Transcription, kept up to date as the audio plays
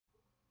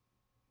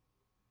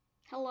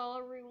Hello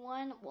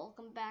everyone,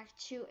 welcome back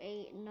to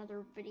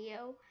another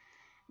video.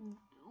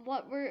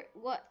 What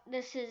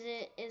this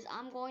is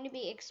I'm going to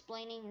be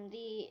explaining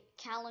the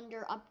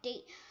calendar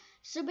update.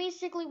 So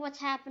basically what's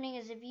happening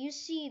is, if you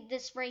see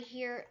this right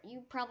here,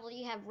 you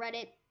probably have read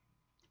it.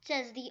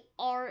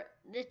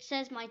 It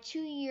says my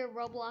 2-year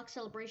Roblox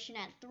celebration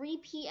at 3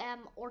 p.m.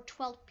 or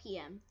 12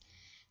 p.m.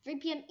 3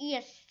 p.m.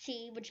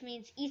 EST, which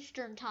means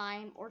Eastern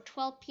time, or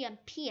 12 p.m.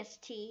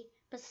 PST,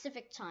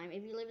 Pacific time,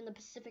 if you live in the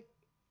Pacific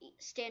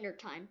Standard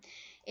Time,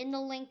 in the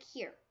link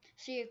here.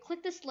 So you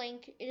click this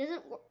link. It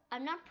doesn't.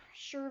 I'm not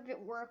sure if it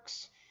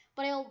works,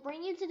 but it'll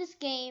bring you to this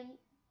game.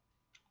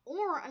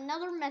 Or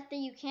another method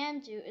you can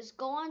do is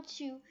go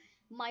onto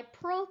my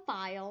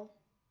profile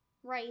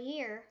right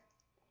here,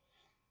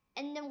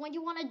 and then what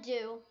you want to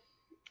do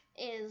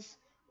is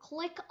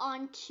click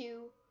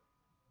onto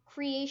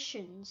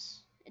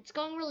creations. It's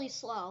going really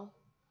slow,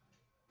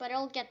 but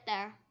it'll get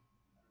there.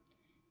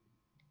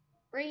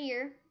 Right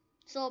here.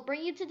 So it'll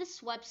bring you to this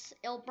website.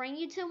 It'll bring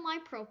you to my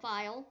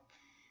profile.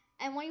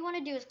 And what you want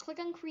to do is click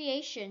on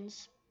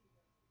creations.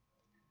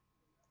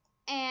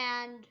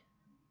 And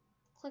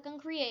click on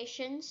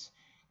creations.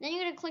 Then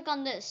you're going to click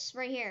on this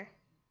right here.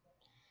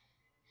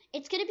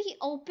 It's going to be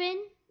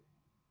open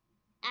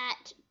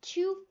at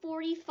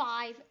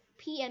 2:45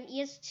 p.m.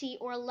 EST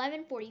or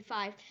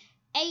 11:45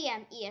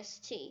 a.m.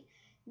 EST.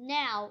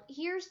 Now,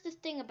 here's the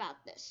thing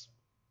about this.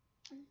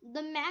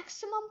 The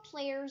maximum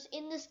players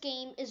in this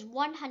game is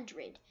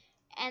 100,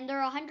 and there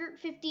are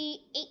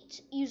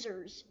 158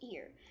 users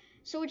here.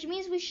 So which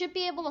means we should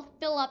be able to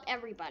fill up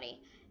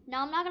everybody.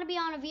 Now, I'm not going to be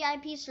on a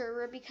VIP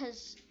server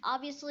because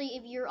obviously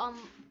if you're on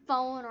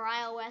phone or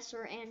iOS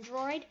or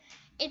Android,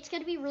 it's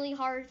going to be really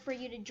hard for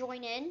you to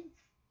join in,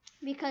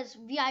 because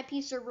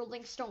VIP server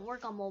links don't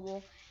work on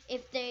mobile.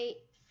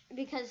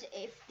 Because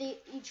if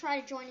you try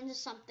to join into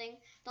something,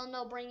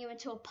 they'll bring you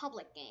into a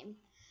public game.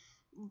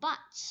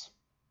 But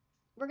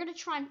we're going to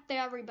try and fit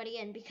everybody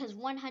in because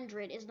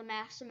 100 is the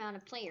max amount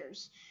of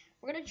players.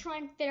 We're going to try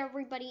and fit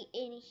everybody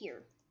in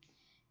here.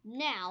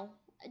 Now,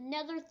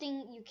 another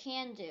thing you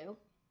can do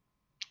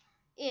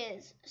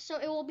is, so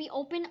it will be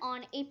open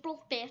on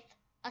April 5th,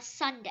 a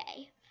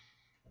Sunday,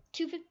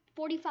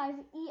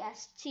 2:45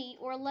 EST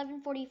or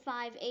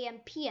 11:45 a.m.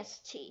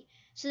 PST,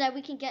 so that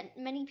we can get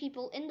many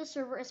people in the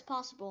server as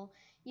possible.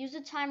 Use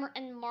the timer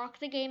and mark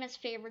the game as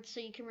favorites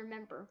so you can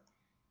remember.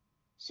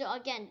 So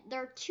again,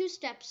 there are 2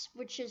 steps,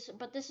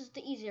 but this is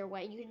the easier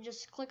way. You can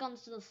just click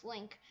onto this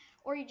link,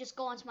 or you just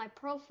go onto my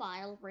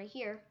profile right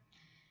here.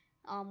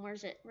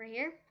 Where's it? Right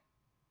here.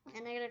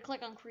 And I'm gonna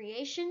click on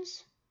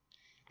creations,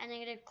 and I'm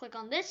gonna click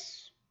on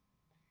this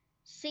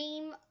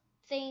same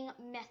thing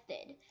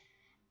method.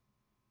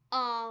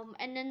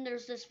 And then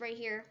there's this right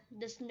here,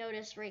 this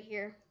notice right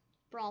here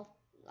for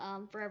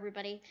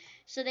everybody,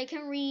 so they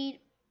can read.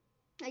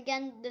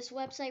 Again, this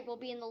website will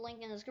be in the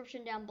link in the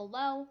description down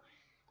below.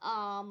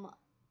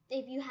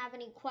 If you have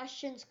any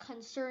questions,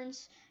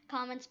 concerns,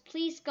 comments,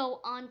 please go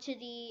on to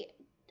the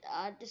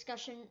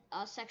discussion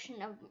section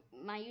of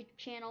my YouTube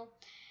channel.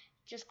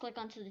 Just click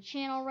onto the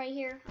channel right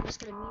here. I'm just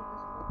going to mute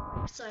this real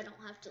quick so I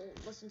don't have to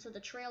listen to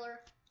the trailer.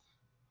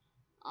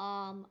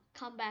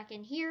 Come back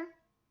in here.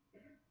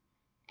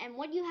 And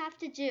what you have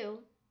to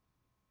do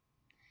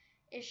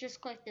is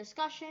just click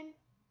discussion.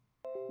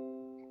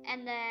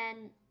 And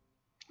then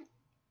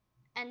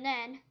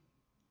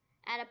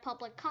add a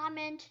public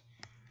comment.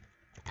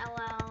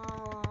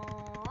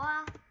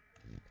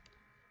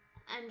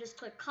 And just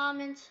click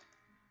comment.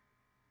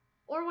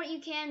 Or what you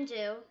can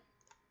do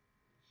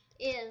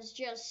is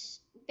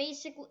just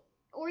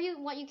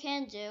what you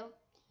can do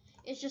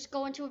is just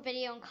go into a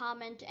video and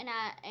comment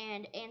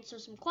and answer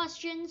some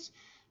questions.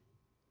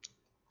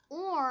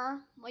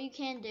 Or what you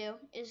can do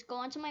is go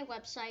onto my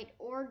website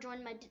or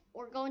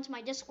go into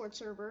my Discord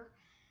server,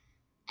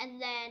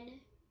 and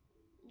then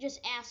just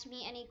ask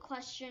me any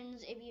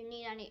questions if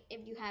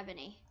you have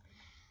any.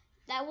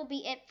 That will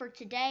be it for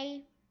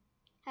today.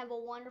 Have a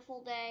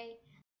wonderful day.